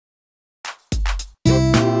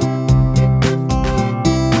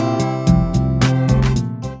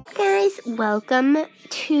welcome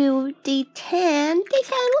to day 10,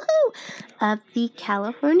 woohoo, of the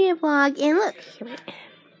California vlog. And look,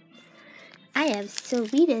 I have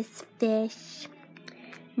sweetest fish.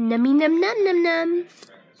 Nummy num num num num.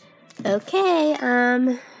 Okay,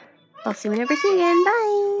 I'll see you whenever I see you again.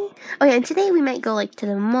 Bye. Oh yeah, and today we might go like to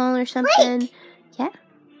the mall or something. Wait. Yeah?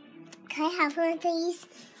 Can I have one, please?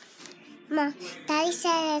 Mom, Daddy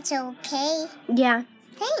said it's okay. Yeah.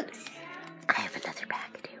 Thanks. I have another bag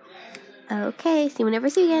too. Okay, see you whenever I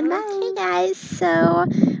see you again. Bye. Okay guys, so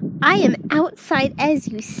I am outside as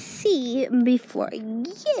you see before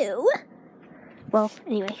you. Well,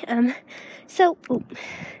 anyway,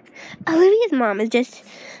 Olivia's mom is just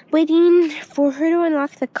waiting for her to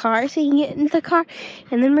unlock the car so you can get into the car,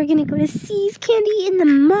 and then we're gonna go to C's Candy in the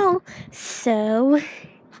mall. So,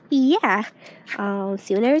 yeah, I'll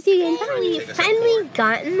see you whenever I see you again. We finally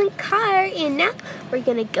got in the car, and now we're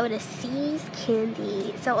gonna go to C's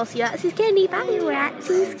Candy. So I'll see you at C's Candy. Bye. We're at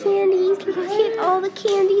C's Candy. Look at all the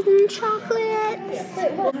candies and chocolates.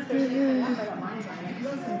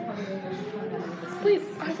 Wait,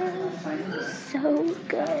 are those so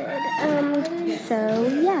good? So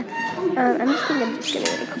yeah, I'm just gonna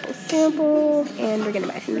get a couple samples, and we're gonna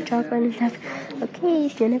buy some chocolate and stuff. Okay,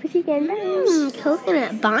 see you never see you again. Bye.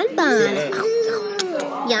 Coconut bonbon.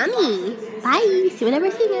 Yummy. Bye. See you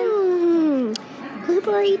whenever see you again.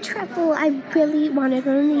 Blueberry truffle. I really wanted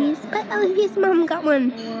one of these, but Olivia's mom got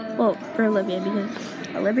one. Well, for Olivia, because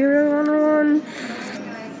Olivia really wanted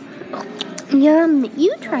one. Yum.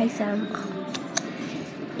 You try some.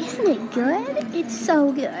 Isn't it good? It's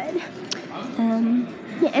so good.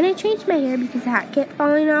 Yeah, and I changed my hair because the hat kept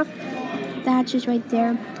falling off. The hat's just right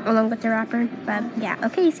there, along with the wrapper. But yeah,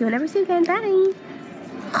 okay, see you whenever see you again. Bye.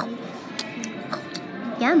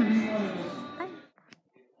 Yum. Bye.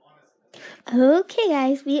 Okay,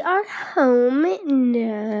 guys, we are home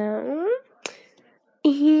now.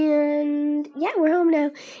 And yeah, we're home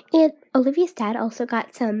now. And Olivia's dad also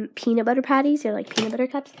got some peanut butter patties. They're like peanut butter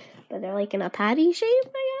cups, but they're like in a patty shape,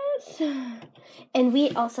 I guess. And we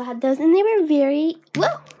also had those, and they were very,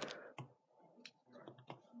 whoa!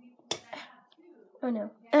 Oh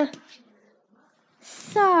no.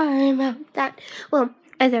 Sorry about that. Well,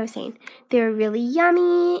 as I was saying, they were really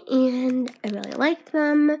yummy, and I really liked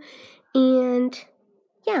them. And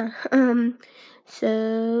yeah,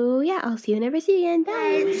 so yeah, I'll see you whenever I see you again.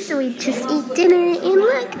 Bye. So we just ate dinner, and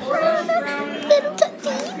look, little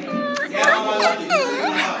Tootsie.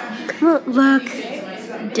 Look,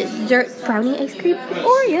 dessert brownie ice cream with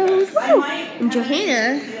Oreos. Woo! And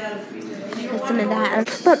Johanna has some of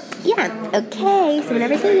that. But yeah, okay, so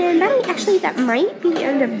whenever I see you again. Bye. Actually, that might be the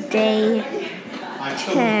end of day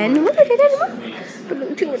 10.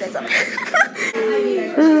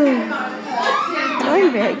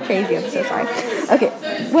 I'm very crazy, I'm so sorry. Okay,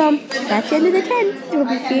 well, that's the end of the 10. So we'll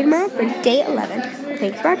be seeing you tomorrow for day 11.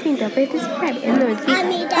 Thanks for watching. Don't forget to subscribe. And those bye.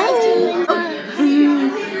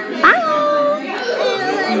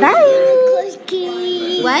 Bye.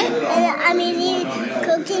 What? I'm eating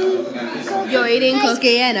cookie. You're eating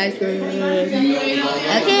cookie and ice cream.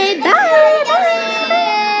 Okay, bye.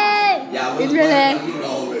 Bye. It's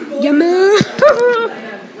really yummy.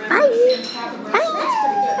 Bye.